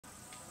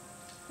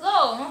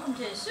Hello, and welcome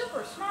to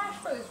Super Smash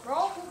Bros.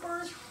 Brawl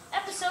Bloopers,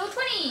 episode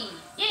 20!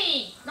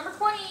 Yay! Number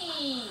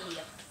 20!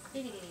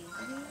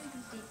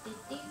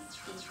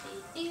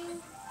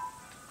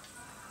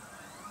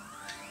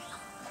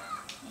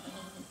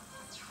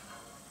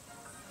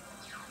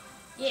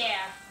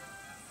 Yeah.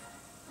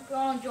 Hope you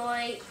all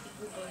enjoy the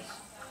bloopers.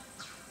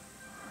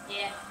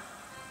 Yeah.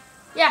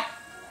 Yeah.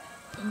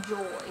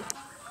 Enjoy.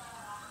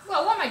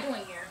 Well, what am I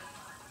doing here?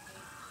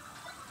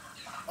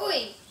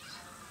 Oi!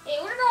 Hey,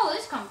 where did all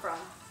this come from?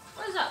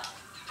 What is up?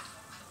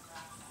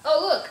 Oh,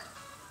 look.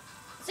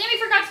 Sammy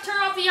forgot to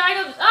turn off the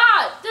items.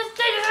 Ah! This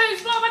thing is going to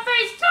explode my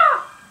face!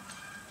 Ah!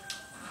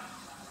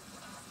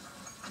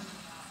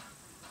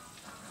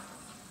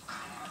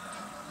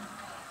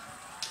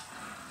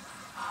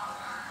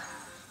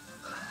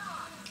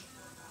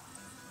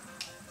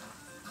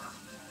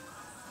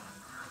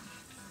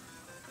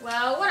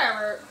 Well,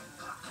 whatever.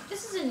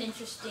 This is an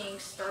interesting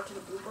start to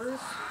the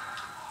bloopers.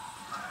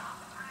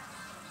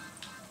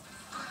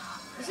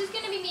 This is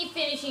gonna be me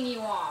finishing you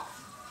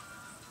off.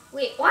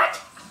 Wait, what?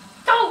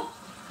 Go!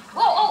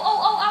 Whoa, oh,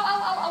 oh, oh, oh, oh,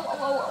 oh, oh,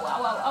 oh, oh,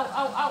 oh, oh,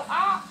 oh, oh,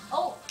 oh,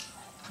 oh.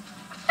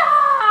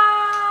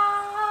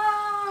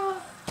 Ah!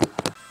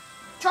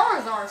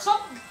 Charizard,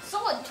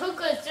 someone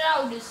took us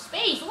out into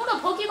space. What a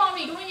Pokemon are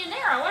we doing in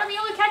there? I want to be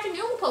able to catch a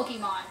new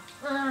Pokemon.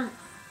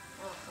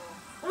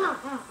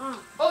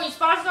 Oh, you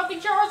spotted something,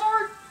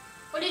 Charizard?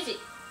 What is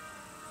it?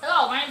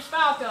 Hello, my name's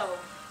Falco.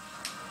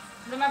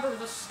 Remember, it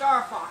was a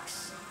Star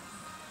Fox.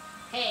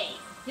 Hey,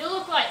 you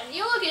look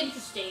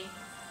interesting.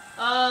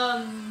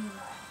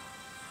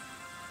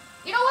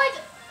 You know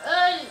what?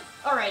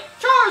 Alright.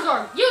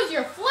 Charizard, use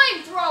your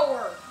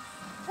flamethrower!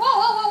 Whoa,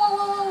 whoa, whoa, whoa,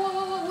 whoa, whoa,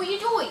 whoa, whoa, what are you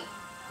doing?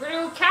 We're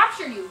gonna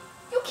capture you.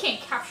 You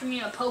can't capture me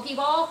in a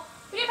Pokeball.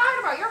 What are you talking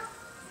about?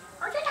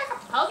 Aren't you like a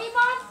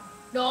Pokemon?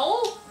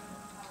 No.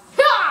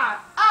 Ha!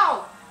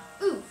 Ow!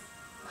 Oof.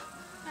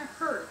 That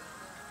hurt.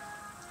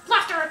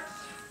 Blaster!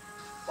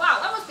 Wow,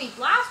 that must be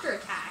Blaster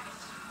attack.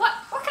 What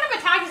kind of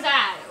attack is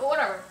that?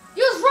 Whatever.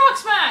 Use Rock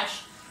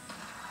Smash!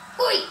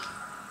 Oi!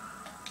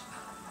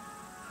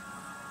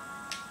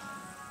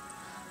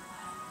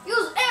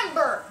 Use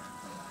Ember!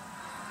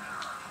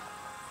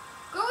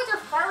 Go with your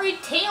fiery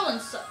tail and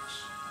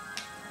such.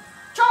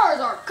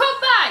 Charizard,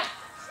 come back!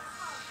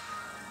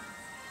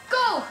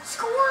 Go!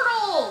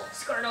 Squirtle!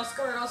 Squirtle,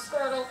 Squirtle,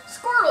 Squirtle,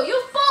 Squirtle!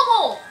 Use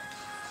Bubble!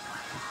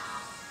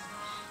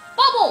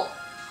 Bubble!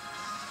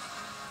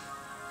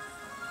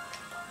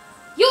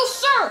 Use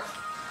Surf!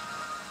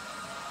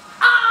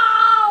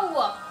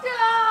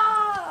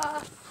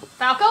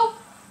 Falco?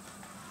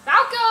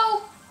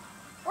 Falco!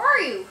 Where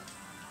are you?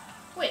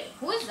 Wait,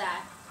 who is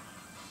that?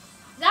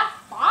 Is that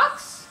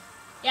Fox?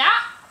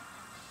 Yeah?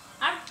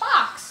 I'm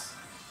Fox.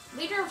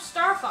 Leader of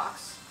Star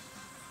Fox.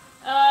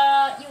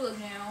 You look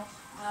now.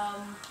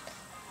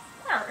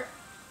 Whatever.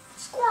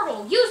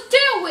 Squirtle, use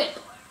Tail Whip!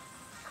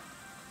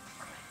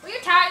 Well,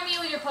 you're tagging me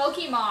with your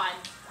Pokemon.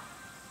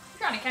 I'm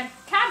trying to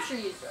capture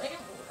you.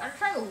 I'm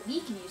trying to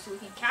weaken you so we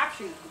can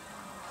capture you.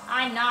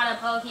 I'm not a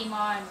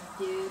Pokemon,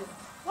 dude.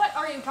 What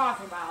are you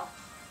talking about?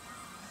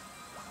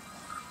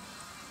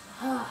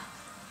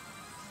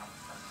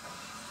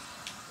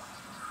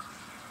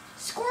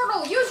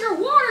 Squirtle, use your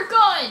water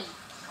gun!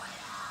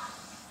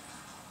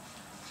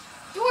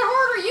 Do it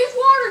harder, use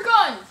water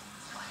gun!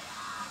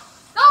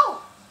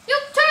 No!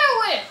 Use Tail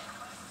Whip!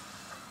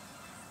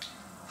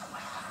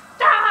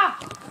 Ah!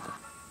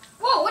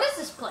 Whoa, what is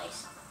this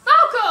place?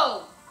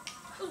 Falco!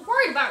 I was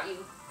worried about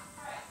you.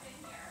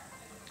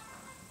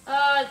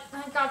 I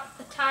got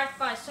attacked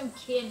by some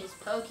kid and his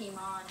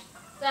Pokemon.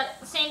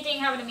 That same thing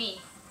happened to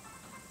me.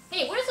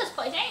 Hey, what is this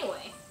place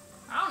anyway?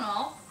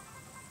 I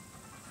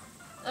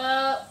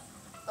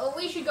don't know.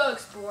 We should go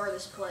explore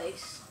this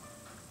place.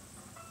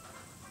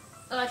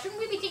 Shouldn't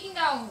we be taking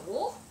down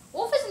Wolf?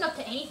 Wolf isn't up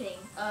to anything.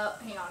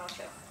 Hang on, I'll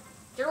check.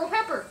 General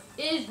Pepper,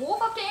 is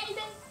Wolf up to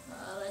anything?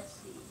 Let's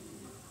see.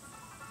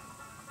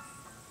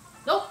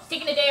 Nope, he's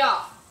taking a day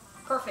off.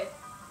 Perfect.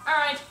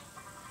 Alright.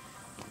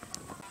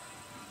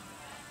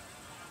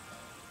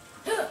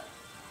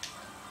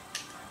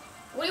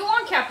 What do you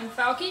want, Captain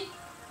Falcon?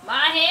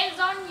 My hand's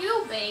on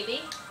you, baby.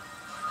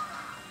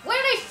 What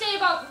did I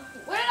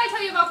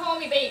tell you about calling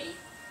me baby?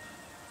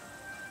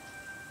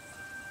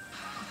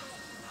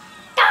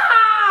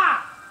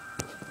 Ah!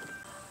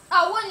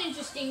 Oh, what an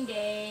interesting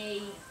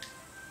day.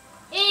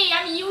 Hey,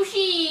 I'm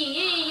Yoshi.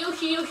 Hey,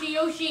 Yoshi, Yoshi,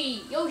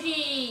 Yoshi,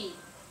 Yoshi.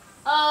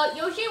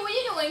 Yoshi, what are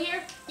you doing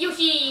here?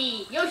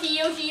 Yoshi, Yoshi,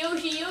 Yoshi,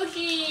 Yoshi,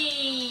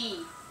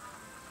 Yoshi.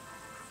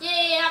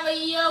 Yay, I'm a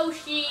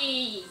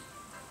Yoshi.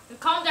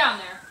 Calm down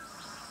there.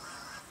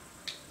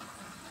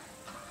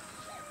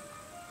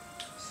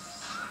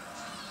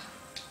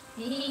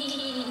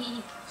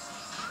 Let's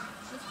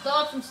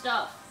blow up some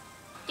stuff.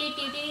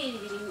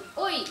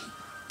 Oi!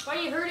 Why are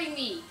you hurting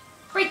me?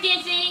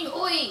 Breakdancing!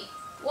 Oi!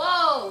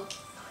 Whoa!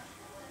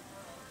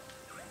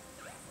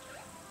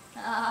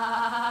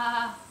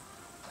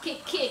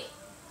 Kick, kick.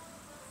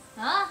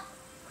 Huh?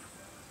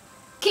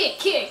 Kick,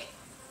 kick.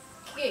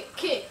 Kick,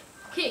 kick.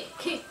 Kick,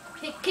 kick.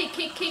 Kick, kick,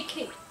 kick, kick,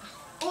 kick.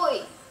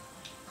 Oi!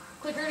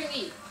 Quit hurting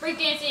me.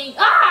 Breakdancing.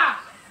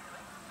 Ah!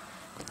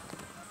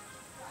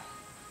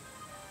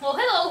 Well,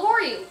 hello, who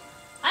are you?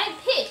 I'm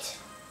Pit.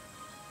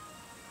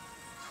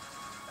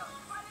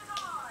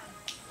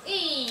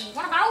 Hey,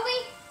 wanna battle me?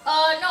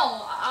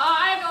 No.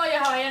 I have no idea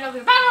how I ended up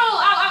here. Battle! Ow,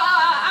 ow, ow,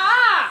 ow,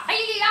 ah!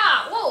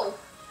 Ah! Whoa.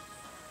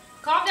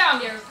 Calm down,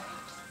 dear.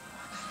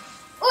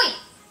 Oi!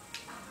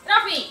 Get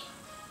off me!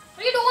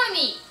 What are you doing to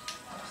me?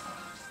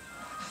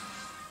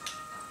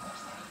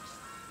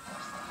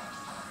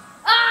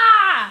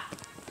 Ah!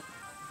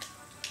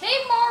 Hey,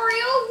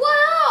 Mario, what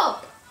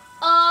up?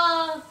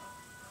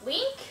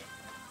 Link?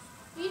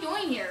 What are you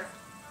doing here?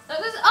 Look,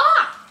 this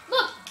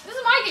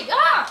is my game.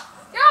 Ah!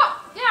 Get out!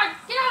 Yeah,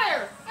 get out of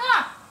there!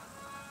 Ah!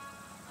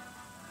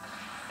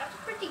 That's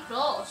pretty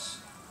close.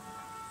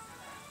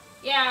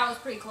 Yeah, that was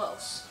pretty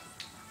close.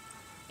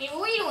 Hey,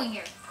 what are you doing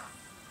here?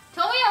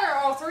 Tell me or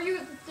I'll throw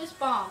you this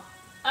bomb.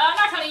 I'm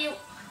not telling you.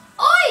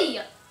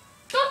 Oi!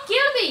 Don't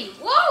kill me!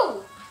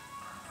 Whoa!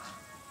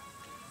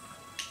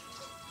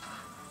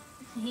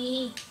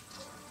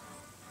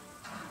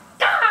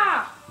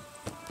 Ah!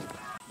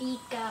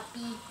 Pika,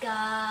 Pika.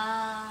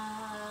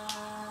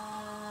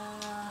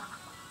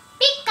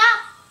 Pika!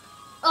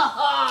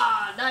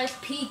 Aha! Nice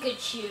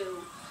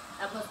Pikachu.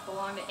 That must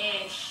belong to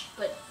Ash,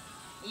 but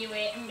you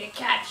ain't gonna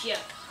catch you.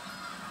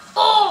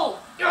 Oh!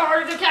 You're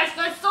harder to catch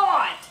than I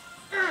thought!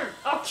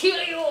 I'll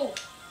kill you!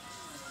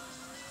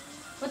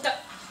 What the?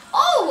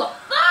 Oh!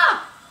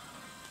 Ah!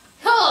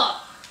 Huh!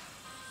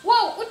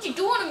 Whoa, what you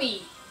doing to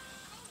me?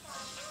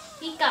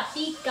 Pika,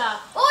 Pika.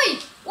 Oi!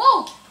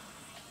 Whoa!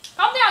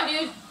 Calm down,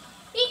 dude.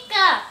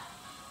 Pika!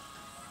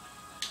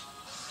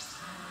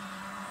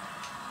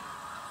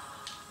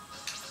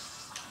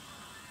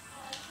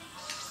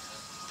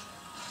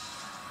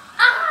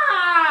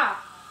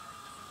 Ah!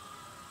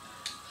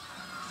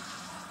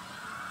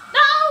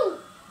 No!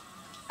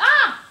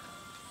 Ah!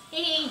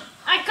 Hey,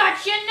 I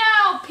got you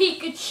now,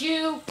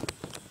 Pikachu.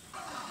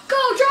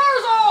 Go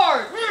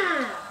Charizard!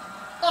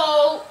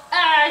 Oh,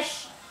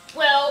 Ash.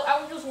 Well,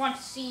 I just want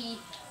to see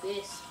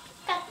this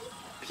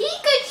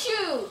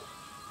Pikachu.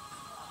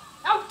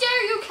 How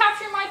dare you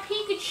capture my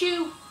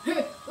Pikachu?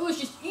 It was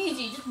just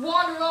easy, just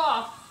wandered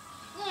off.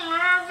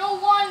 No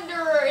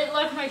wonder it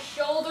left my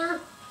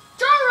shoulder.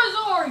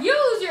 Charizard,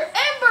 use your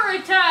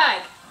Ember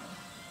attack.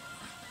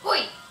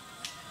 Oi!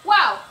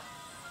 Wow.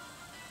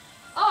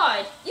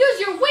 Odd. Use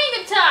your wing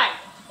attack.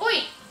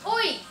 Oi!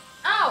 Oi!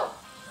 Ow!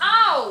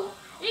 Ow!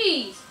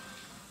 Jeez.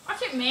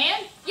 Watch it,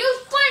 man. Use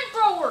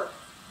flamethrower.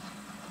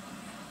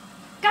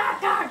 Gah,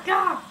 gah,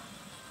 gah.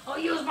 I'll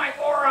use my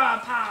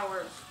aura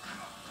powers.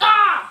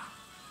 Ah!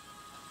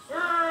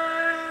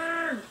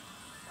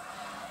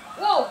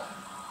 Whoa!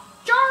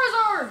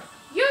 Charizard!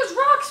 Use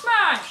Rock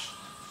Smash!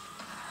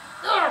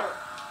 Ugh.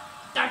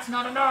 That's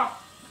not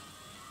enough.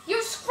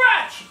 Use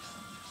Scratch!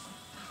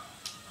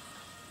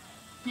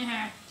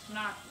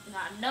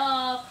 not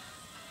enough.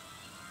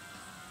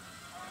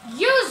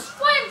 Use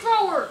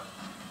Flamethrower!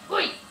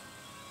 Wait!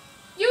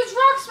 Use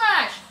Rock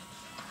Smash!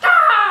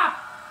 Ah!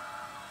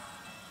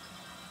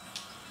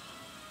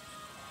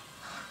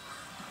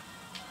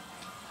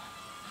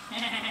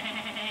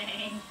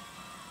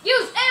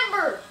 Use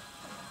Ember!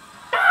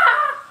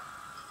 Ah!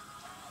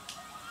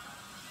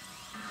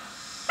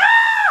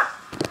 Ah!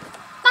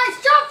 Nice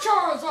job,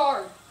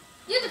 Charizard!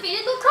 You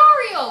defeated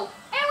Lucario!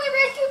 And we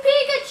rescued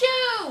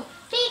Pikachu!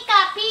 Pika,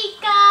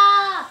 Pika!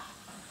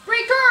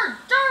 Return,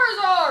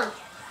 Charizard!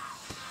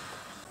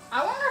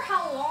 I wonder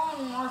how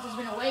long Martha's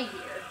been away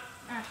here.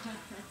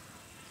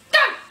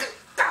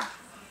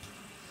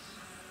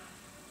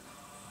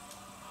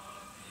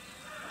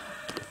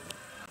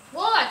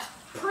 Well, that's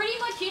pretty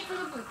much it for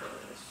the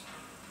bloopers.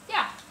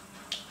 Yeah.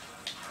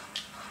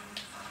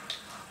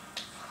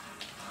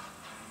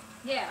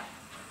 Yeah.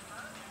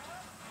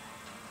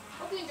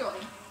 Hope you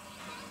enjoyed.